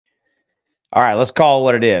All right, let's call it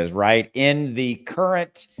what it is, right? In the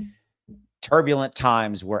current turbulent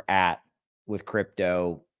times we're at with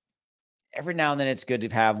crypto, every now and then it's good to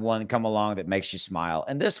have one come along that makes you smile.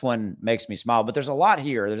 And this one makes me smile, but there's a lot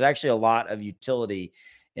here. There's actually a lot of utility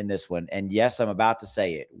in this one. And yes, I'm about to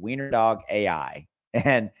say it, Wiener Dog AI.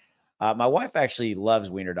 And my wife actually loves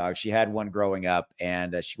Wiener Dogs. She had one growing up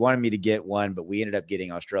and she wanted me to get one, but we ended up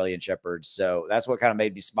getting Australian Shepherds. So that's what kind of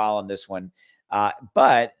made me smile on this one.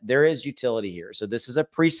 But there is utility here. So this is a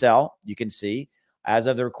pre-sale. You can see as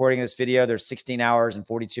of the recording of this video, there's 16 hours and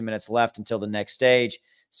 42 minutes left until the next stage.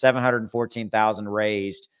 714,000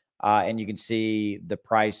 raised. And you can see the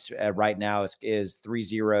price right now is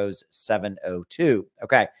 30702.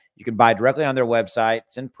 Okay. You can buy directly on their website.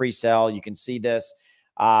 It's in pre-sale. You can see this.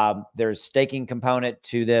 There's staking component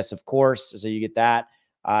to this, of course. So you get that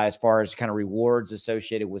as far as kind of rewards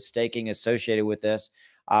associated with staking associated with this.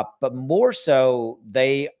 But more so,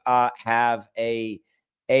 they have a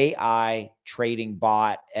AI trading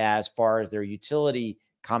bot as far as their utility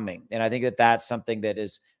coming. And I think that that's something that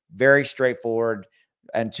is very straightforward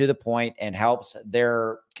and to the point and helps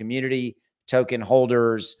their community token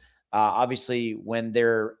holders. Obviously, when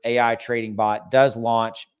their AI trading bot does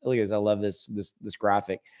launch, look at this, I love this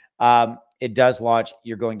graphic. It does launch,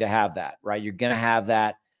 you're going to have that, right? You're going to have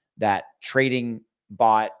that trading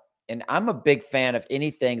bot. And I'm a big fan of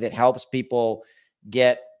anything that helps people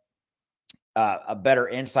get a better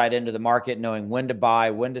insight into the market, knowing when to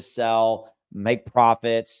buy, when to sell, make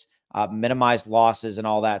profits, minimize losses and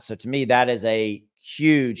all that. So to me, that is a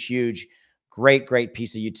huge, great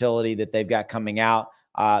piece of utility that they've got coming out.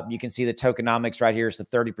 You can see the tokenomics right here. It's the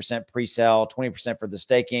 30% pre-sale, 20% for the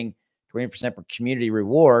staking, 20% for community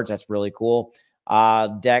rewards. That's really cool.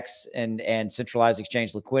 DEX and centralized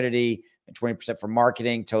exchange liquidity, and 20% for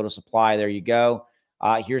marketing, total supply. There you go.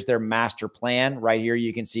 Here's their master plan right here.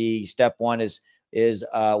 You can see step one is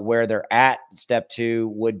where they're at. Step two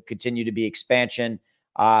would continue to be expansion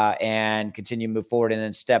and continue to move forward. And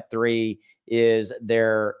then step three is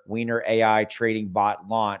their Wiener AI trading bot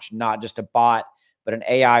launch, not just a bot, but an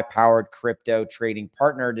AI powered crypto trading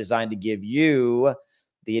partner designed to give you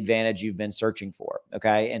the advantage you've been searching for.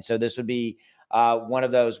 Okay. And so this would be one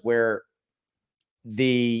of those where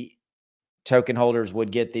the token holders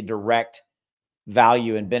would get the direct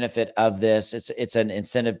value and benefit of this. It's an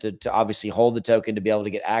incentive to obviously hold the token to be able to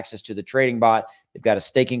get access to the trading bot. They've got a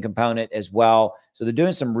staking component as well. So they're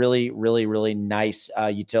doing some really nice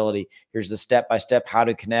utility. Here's the step-by-step how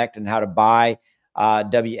to connect and how to buy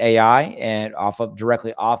WAI and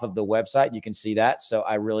directly off of the website. You can see that. So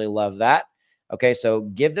I really love that. Okay, so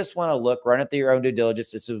give this one a look, run it through your own due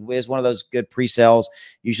diligence. This is one of those good pre-sales.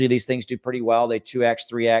 Usually these things do pretty well. They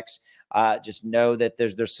 2x, 3x. Just know that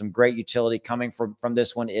there's some great utility coming from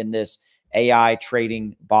this one in this AI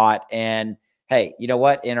trading bot. And hey, you know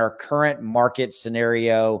what? In our current market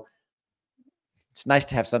scenario, it's nice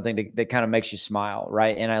to have something that kind of makes you smile,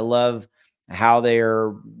 right? And I love how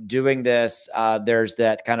they're doing this. There's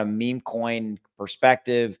that kind of Memecoin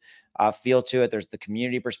perspective feel to it. There's the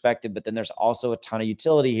community perspective, but then there's also a ton of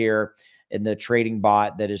utility here in the trading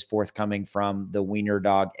bot that is forthcoming from the Wiener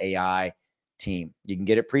Dog AI team. You can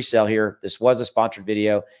get it pre-sale here. This was a sponsored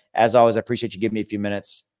video. As always, I appreciate you giving me a few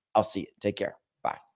minutes. I'll see you. Take care. Bye.